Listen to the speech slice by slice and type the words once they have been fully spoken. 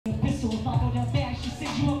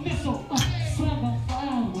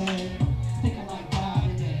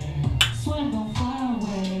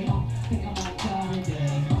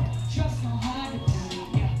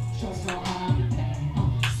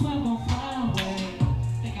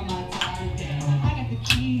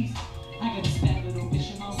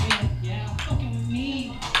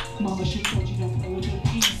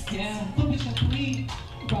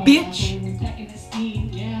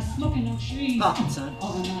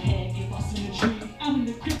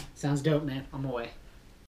Sounds dope, man. I'm away.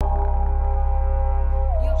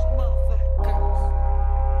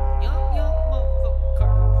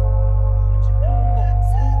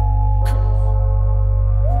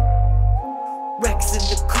 Rex in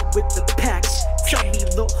the coop with the packs. Tell me,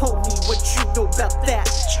 little homie, what you know about that?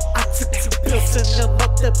 I took 2 pills and them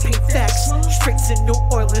up the pink facts. Straight to New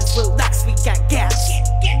Orleans, relax, we got gas.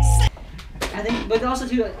 I think, but also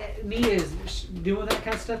too, me is doing that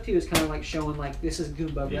kind of stuff too is kind of like showing like this is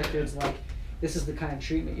Goomba Records, like this is the kind of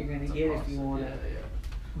treatment you're gonna get if you want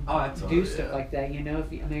to do stuff like that. You know,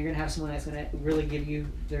 if you, I mean, you're gonna have someone that's gonna really give you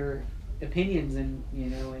their opinions and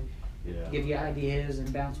and give you ideas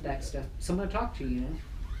and bounce back stuff. Someone to talk to,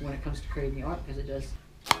 when it comes to creating the art, because it does.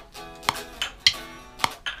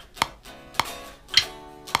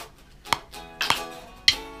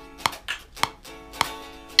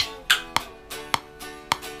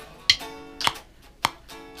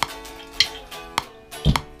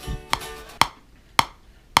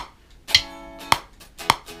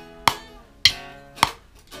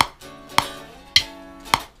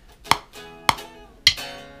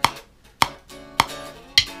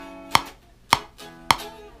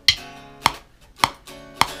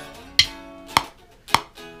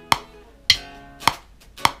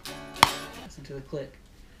 To the click.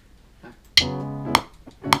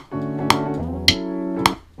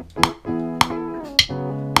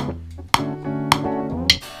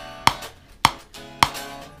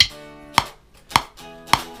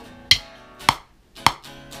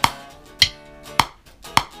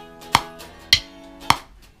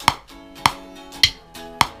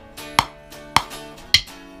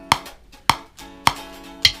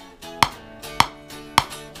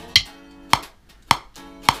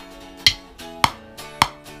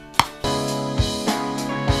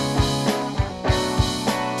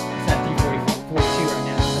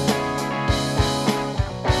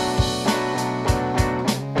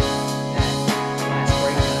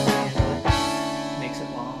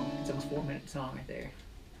 Song right there.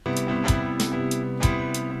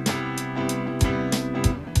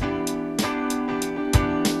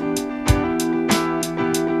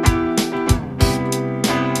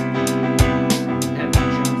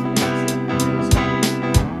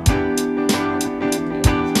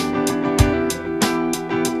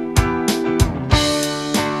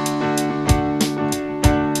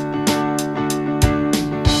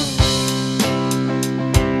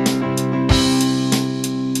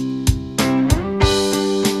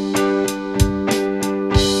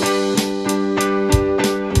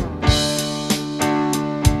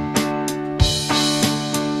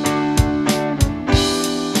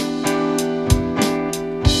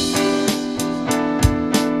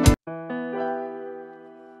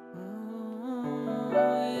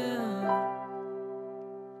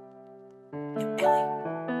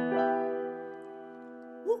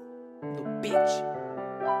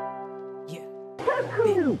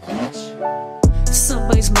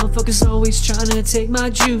 Somebody's motherfuckers always tryna take my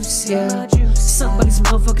juice, yeah. Somebody's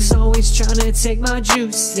motherfuckers always tryna take my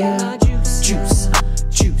juice, yeah. Juice,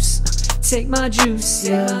 juice, take my juice,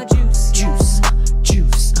 yeah. Juice,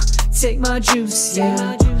 juice, take my juice,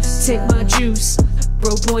 yeah. Take my juice.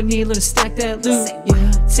 Bro boy needler to stack that loot,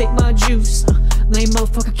 yeah. Take my juice. Lame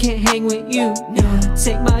motherfucker can't hang with you, yeah.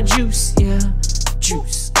 Take my juice, yeah.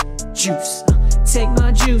 Juice, juice, take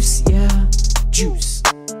my juice, yeah. Juice,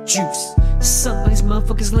 juice. Somebody's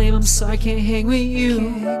motherfuckers lame, I'm sorry, can't hang with you.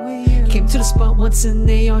 Came to the spot once and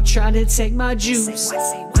they all tried to take my juice.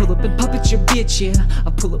 Pull up and puppet your bitch, yeah. I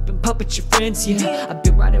pull up and puppet your friends, yeah. I've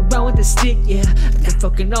been riding around with a stick, yeah. I've been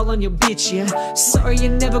fucking all on your bitch, yeah. Sorry you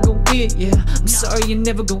never gon' win, yeah. I'm sorry you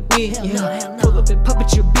never gon' win, yeah. Pull up and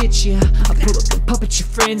puppet your bitch, yeah. I pull up and puppet your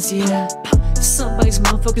friends, yeah. Somebody's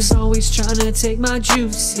motherfuckers always tryna take my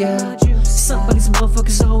juice, yeah. Somebody's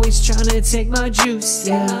motherfuckers always tryna take my juice,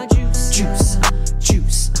 yeah. Juice,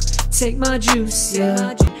 juice, take my juice,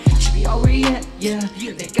 yeah. She be all where you at, yeah.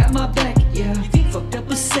 They got my back, yeah. Fucked up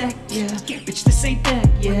a sack, yeah. Bitch, this ain't that,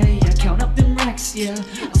 yeah. Count up them racks, yeah.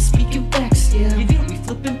 I'm speaking facts, yeah. We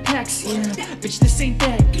flipping packs, yeah. Bitch, this ain't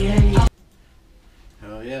that, yeah.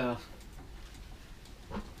 Hell yeah.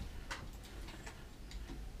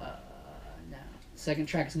 No. Second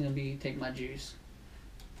track is gonna be Take My Juice.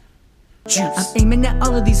 I'm aiming at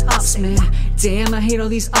all of these ops, man. Damn, I hate all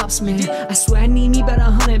these ops, man. I swear I need me about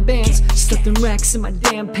 100 bands. Stuff them racks in my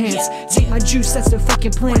damn pants. Take my juice, that's their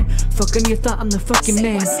fucking plan. Fuck on your thought, I'm the fucking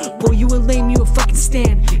man. Boy, you a lame, you a fucking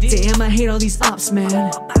stand. Damn, I hate all these ops, man.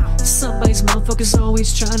 Somebody's motherfuckers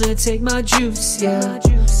always tryna take my juice, yeah.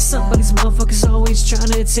 Somebody's motherfuckers always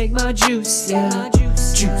tryna take my juice, yeah.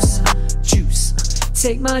 Juice, juice,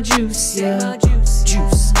 take my juice, yeah.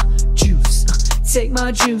 Juice, take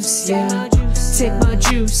my juice, yeah. Take my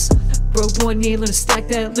juice. Broke boy need to stack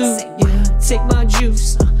that loot, yeah. Take my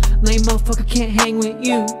juice. Lame motherfucker can't hang with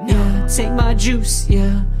you, yeah. Take my juice,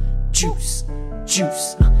 yeah. Juice,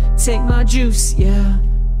 juice. Take my juice, yeah.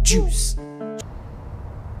 Juice.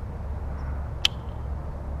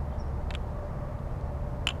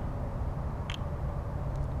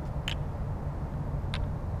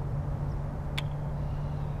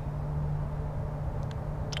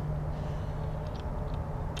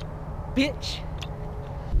 Bitch.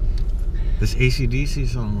 This AC/DC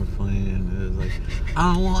song was playing, and it was like,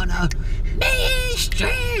 I wanna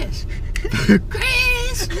mistress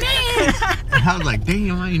Christmas. And I was like,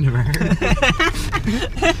 damn, I ain't never heard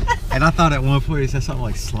that. And I thought at one point he said something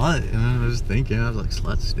like slut, and I was thinking, I was like,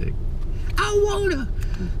 slut stick. I wanna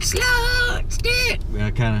slut stick. And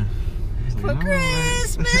I kind of For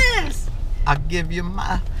Christmas. I'll give you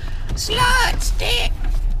my slut stick.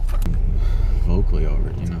 Vocally over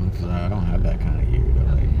it, you know, because I don't have that kind of ear to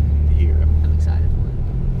like hear it. I'm excited for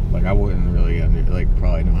it. Like I wouldn't really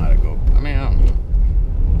probably know how to go. I mean, I don't know.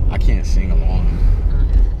 I can't sing along.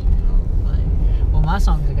 Well, my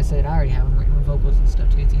songs, like I said, I already have them written with vocals and stuff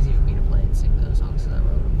too. It's easy for me to play and sing those songs because I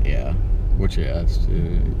wrote them. Yeah, which that's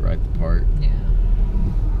to write the part. Yeah.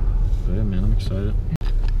 But yeah, man, I'm excited.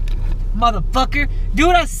 Motherfucker, do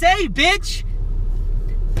what I say, bitch.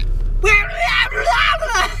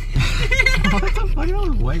 What the fuck? That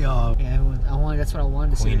was way off. Yeah, that's what I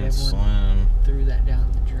wanted to say. Queen and Slim. Threw that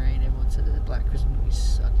down the drain. Everyone said that the Black Christmas movie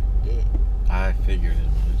sucked dick. I figured as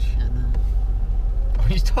much. I know.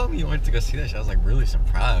 When you told me you wanted to go see that shit, I was like really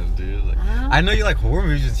surprised, dude. Like, I know you like horror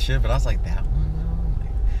movies and shit, but I was like, that one though?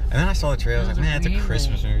 Like, and then I saw the trailer, I was like, man, it's a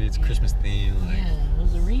Christmas movie. It's Christmas themed. Like, yeah, it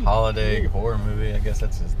was a remake. Holiday horror movie, I guess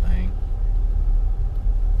that's his thing.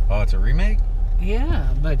 Oh, it's a remake?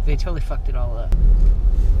 Yeah, but they totally fucked it all up.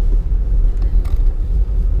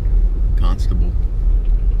 Constable.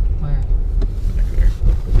 Where? Back there.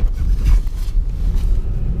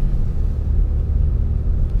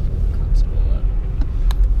 Constable up.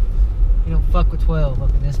 You don't fuck with 12,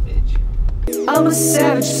 fuck with this bitch. I'm a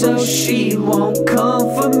savage, so she won't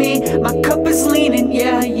come for me. My cup is leaning,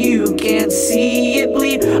 yeah, you can see it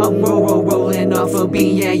bleed. I'm rolling off a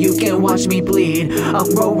beat, yeah, you can watch me bleed.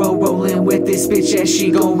 I'm rolling with this bitch, yeah,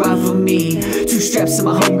 she gon' ride for me. 2 straps in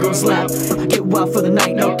my homegirl's lap, get wild for the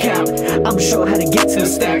night, no cap. I'm sure how to get to the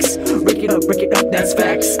stacks. Rick it up, that's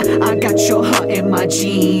facts. I got your heart in my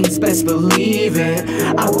jeans, best believe it.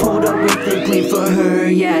 I pulled up with the gleam for her,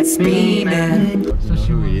 yeah, it's beaming. You know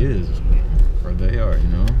who he is. Or they are, you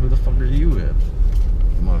know? Who the fuck are you with?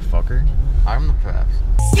 Motherfucker. I'm the Preps.